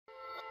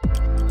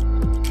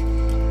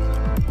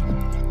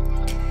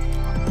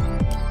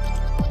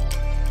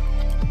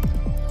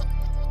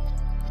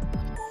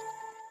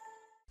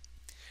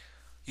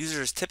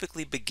Users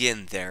typically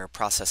begin their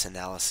process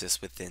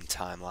analysis within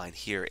Timeline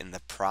here in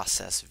the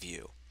process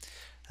view.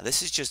 Now,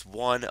 this is just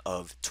one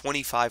of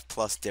 25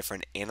 plus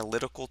different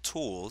analytical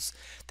tools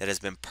that has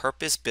been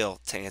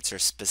purpose-built to answer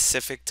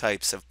specific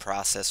types of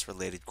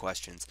process-related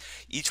questions,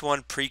 each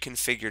one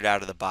pre-configured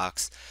out of the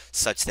box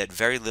such that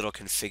very little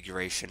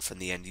configuration from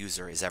the end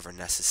user is ever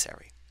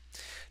necessary.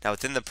 Now,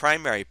 within the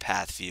primary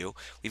path view,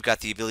 we've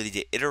got the ability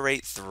to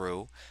iterate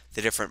through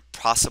the different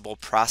possible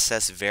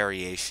process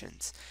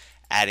variations,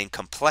 adding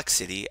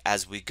complexity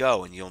as we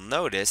go. And you'll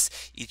notice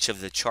each of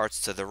the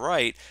charts to the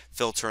right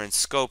filter in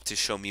scope to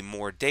show me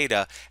more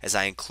data as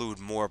I include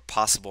more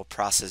possible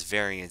process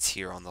variants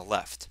here on the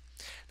left.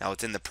 Now,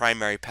 within the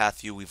primary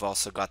path view, we've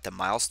also got the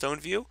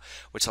milestone view,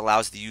 which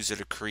allows the user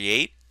to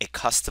create a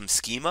custom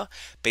schema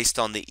based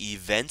on the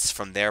events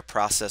from their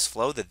process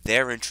flow that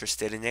they're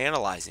interested in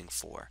analyzing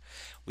for.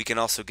 We can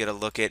also get a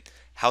look at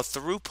how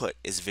throughput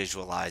is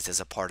visualized as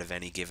a part of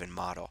any given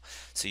model.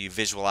 So you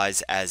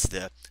visualize as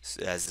the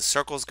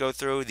circles go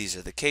through, these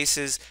are the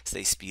cases, so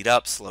they speed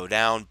up, slow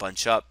down,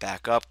 bunch up,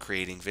 back up,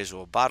 creating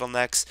visual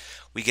bottlenecks.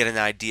 We get an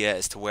idea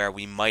as to where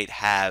we might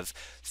have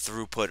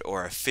throughput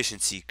or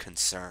efficiency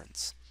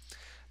concerns.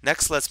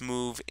 Next, let's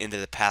move into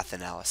the path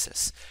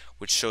analysis,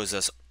 which shows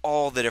us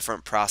all the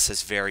different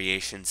process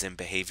variations and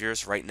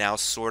behaviors, right now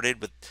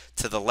sorted with,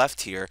 to the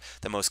left here,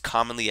 the most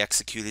commonly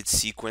executed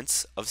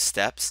sequence of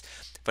steps.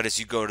 But as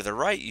you go to the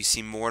right, you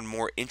see more and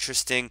more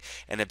interesting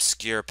and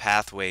obscure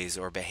pathways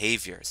or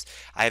behaviors.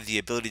 I have the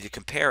ability to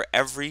compare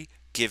every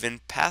given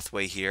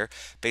pathway here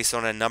based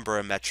on a number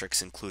of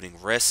metrics,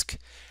 including risk,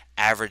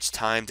 average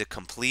time to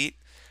complete,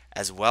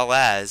 as well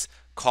as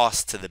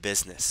cost to the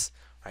business.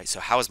 Right,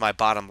 so how is my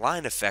bottom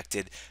line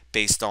affected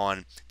based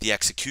on the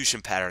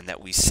execution pattern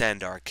that we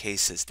send our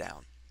cases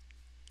down?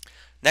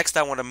 Next,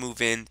 I want to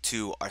move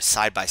into our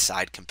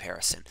side-by-side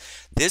comparison.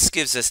 This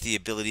gives us the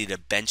ability to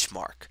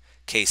benchmark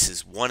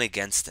cases one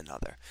against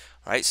another.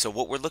 Right, so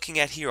what we're looking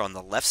at here on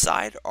the left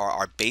side are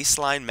our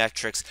baseline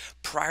metrics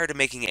prior to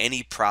making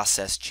any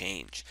process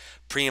change,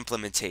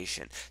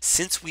 pre-implementation.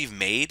 Since we've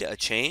made a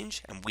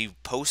change and we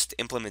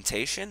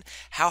post-implementation,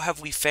 how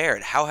have we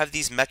fared? How have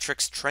these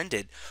metrics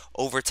trended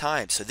over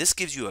time? So this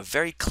gives you a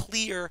very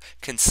clear,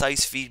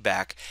 concise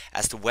feedback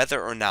as to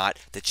whether or not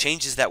the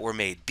changes that were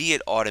made, be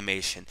it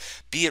automation,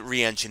 be it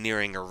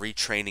re-engineering or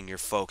retraining your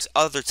folks,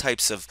 other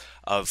types of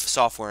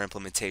software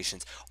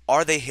implementations,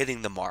 are they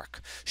hitting the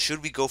mark?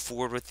 Should we go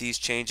forward with these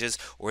changes,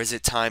 or is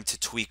it time to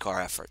tweak our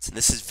efforts? And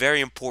this is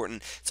very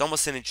important. It's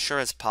almost an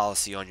insurance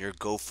policy on your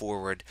go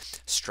forward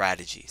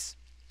strategies.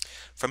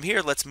 From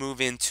here, let's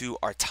move into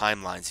our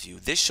timelines view.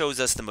 This shows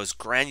us the most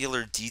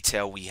granular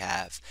detail we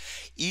have.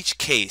 Each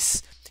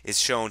case is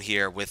shown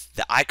here with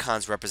the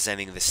icons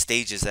representing the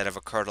stages that have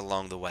occurred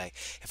along the way.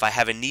 If I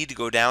have a need to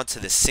go down to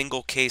the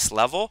single case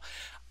level,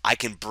 I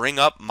can bring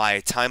up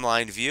my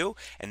timeline view,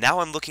 and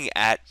now I'm looking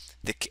at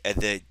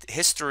the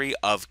history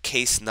of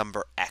case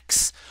number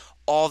X.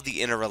 All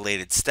the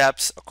interrelated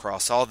steps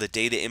across all the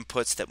data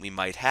inputs that we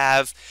might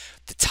have,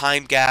 the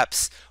time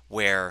gaps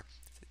where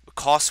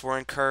costs were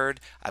incurred.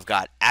 I've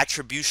got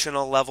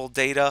attributional level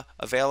data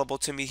available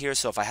to me here,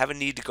 so if I have a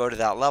need to go to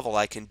that level,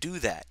 I can do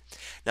that.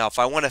 Now, if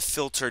I want to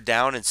filter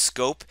down and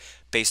scope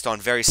based on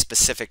very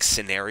specific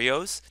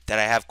scenarios that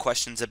I have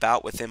questions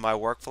about within my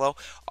workflow,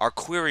 our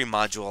query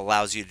module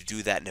allows you to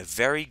do that in a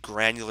very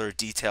granular,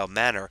 detailed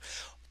manner,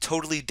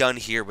 totally done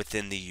here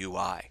within the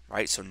UI,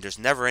 right? So there's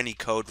never any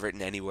code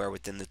written anywhere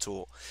within the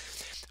tool.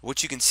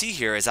 What you can see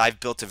here is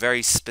I've built a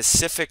very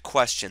specific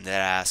question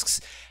that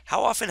asks,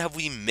 how often have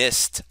we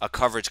missed a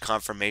coverage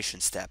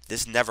confirmation step?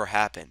 This never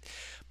happened.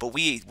 But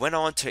we went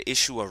on to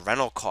issue a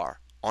rental car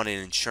on an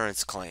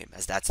insurance claim,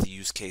 as that's the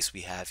use case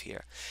we have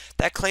here.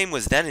 That claim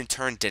was then in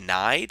turn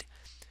denied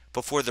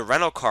before the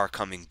rental car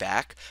coming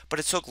back, but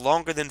it took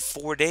longer than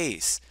 4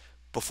 days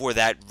before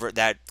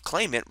that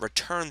claimant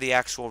returned the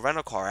actual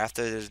rental car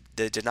after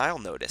the denial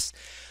notice.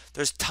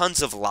 There's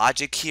tons of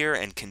logic here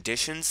and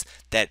conditions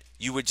that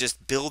you would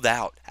just build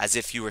out as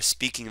if you were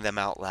speaking them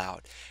out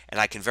loud. And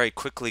I can very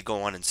quickly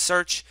go on and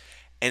search,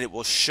 and it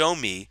will show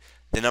me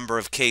the number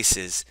of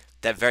cases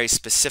that very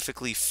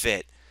specifically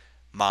fit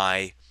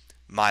my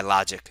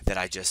logic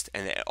that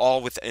and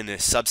all within a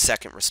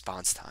sub-second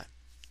response time.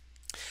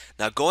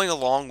 Now, going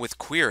along with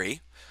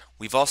query,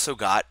 we've also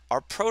got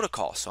our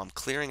protocol. So I'm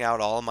clearing out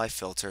all of my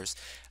filters.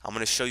 I'm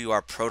going to show you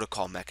our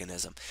protocol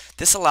mechanism.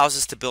 This allows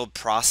us to build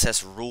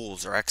process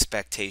rules or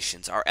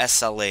expectations, our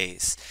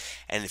SLAs.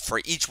 And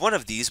for each one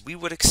of these, we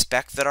would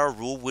expect that our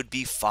rule would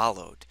be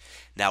followed.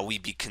 Now,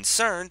 we'd be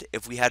concerned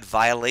if we had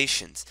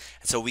violations.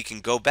 And so we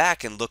can go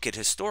back and look at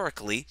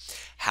historically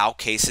how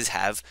cases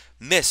have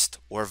missed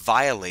or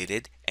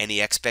violated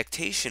any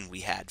expectation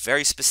we had,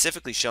 very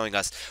specifically showing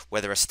us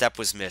whether a step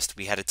was missed,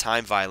 we had a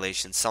time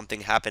violation,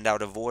 something happened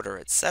out of order,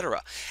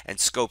 etc., and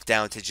scope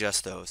down to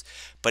just those.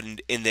 But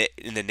in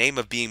the the name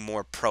of being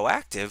more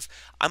proactive,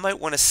 I might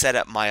want to set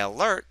up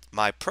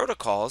my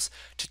protocols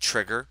to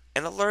trigger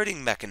an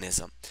alerting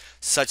mechanism,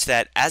 such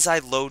that as I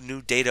load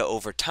new data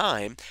over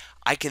time,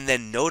 I can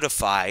then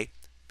notify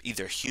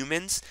either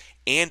humans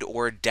and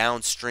or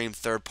downstream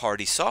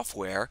third-party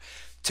software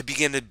to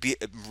begin to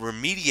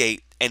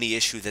remediate any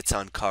issue that's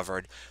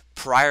uncovered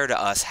prior to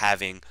us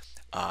having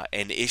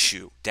an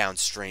issue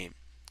downstream.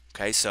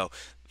 Okay, so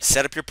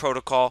set up your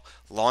protocol,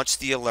 launch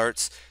the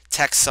alerts,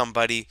 text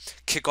somebody,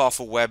 kick off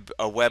a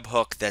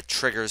webhook that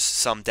triggers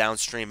some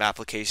downstream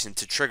application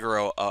to trigger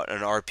an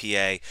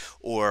RPA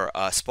or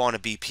spawn a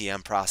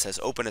BPM process,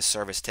 open a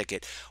service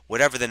ticket,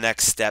 whatever the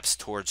next steps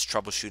towards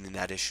troubleshooting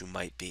that issue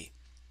might be.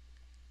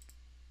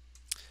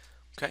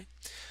 Okay.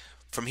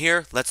 From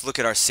here, let's look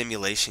at our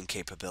simulation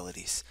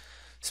capabilities.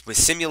 So with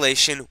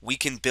simulation, we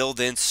can build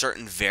in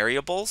certain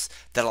variables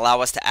that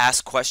allow us to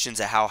ask questions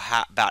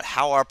about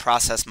how our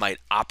process might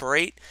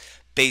operate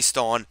based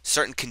on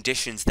certain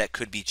conditions that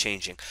could be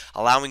changing,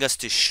 allowing us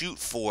to shoot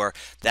for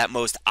that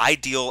most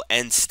ideal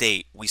end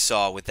state we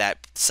saw with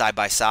that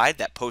side-by-side,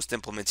 that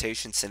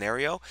post-implementation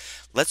scenario.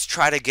 Let's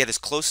try to get as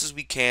close as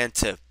we can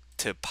to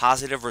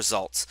positive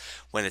results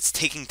when it's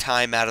taking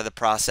time out of the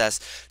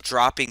process,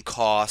 dropping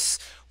costs.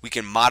 We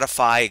can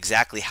modify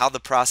exactly how the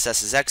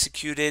process is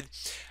executed,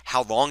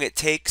 how long it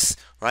takes,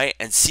 right?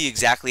 And see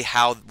exactly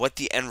what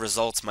the end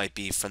results might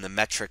be from the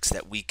metrics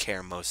that we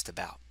care most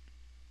about.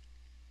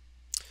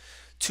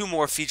 Two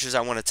more features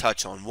I want to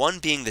touch on, one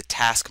being the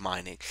task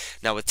mining.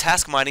 Now with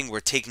task mining,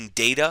 we're taking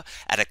data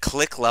at a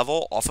click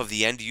level off of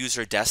the end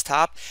user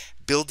desktop,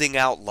 building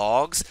out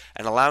logs,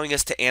 and allowing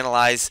us to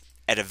analyze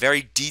at a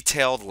very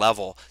detailed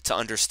level to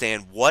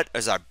understand what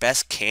is our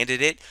best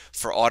candidate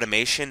for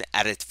automation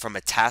from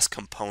a task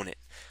component.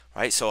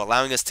 Right, so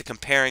allowing us to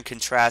compare and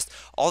contrast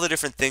all the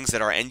different things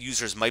that our end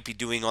users might be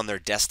doing on their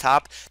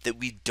desktop that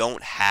we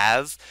don't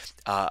have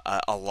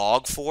a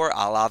log for,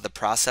 a la the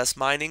process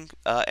mining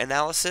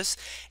analysis,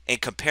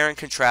 and compare and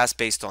contrast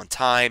based on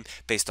time,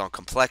 based on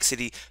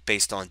complexity,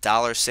 based on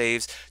dollar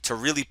saves, to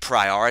really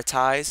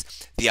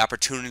prioritize the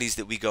opportunities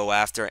that we go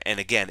after and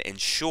again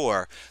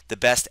ensure the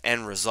best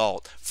end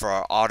result for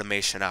our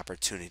automation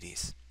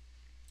opportunities.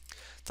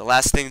 The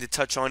last thing to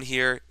touch on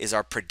here is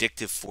our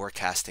predictive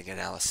forecasting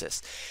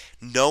analysis.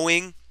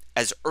 Knowing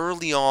as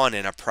early on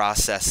in a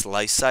process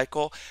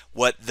lifecycle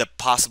what the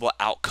possible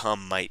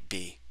outcome might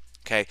be.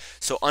 Okay,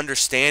 so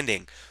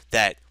understanding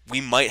that we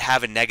might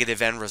have a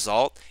negative end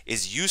result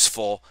is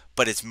useful,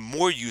 but it's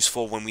more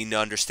useful when we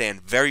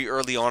understand very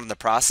early on in the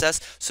process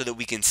so that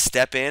we can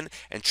step in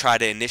and try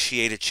to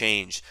initiate a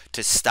change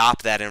to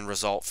stop that end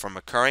result from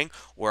occurring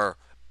or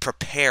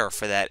prepare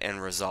for that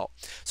end result.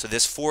 So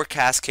this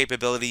forecast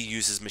capability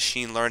uses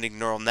machine learning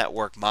neural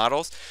network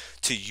models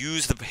to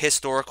use the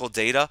historical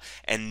data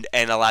and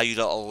allow you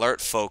to alert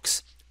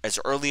folks as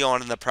early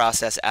on in the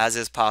process as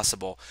is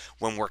possible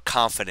when we're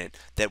confident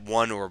that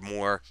one or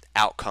more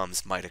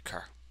outcomes might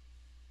occur.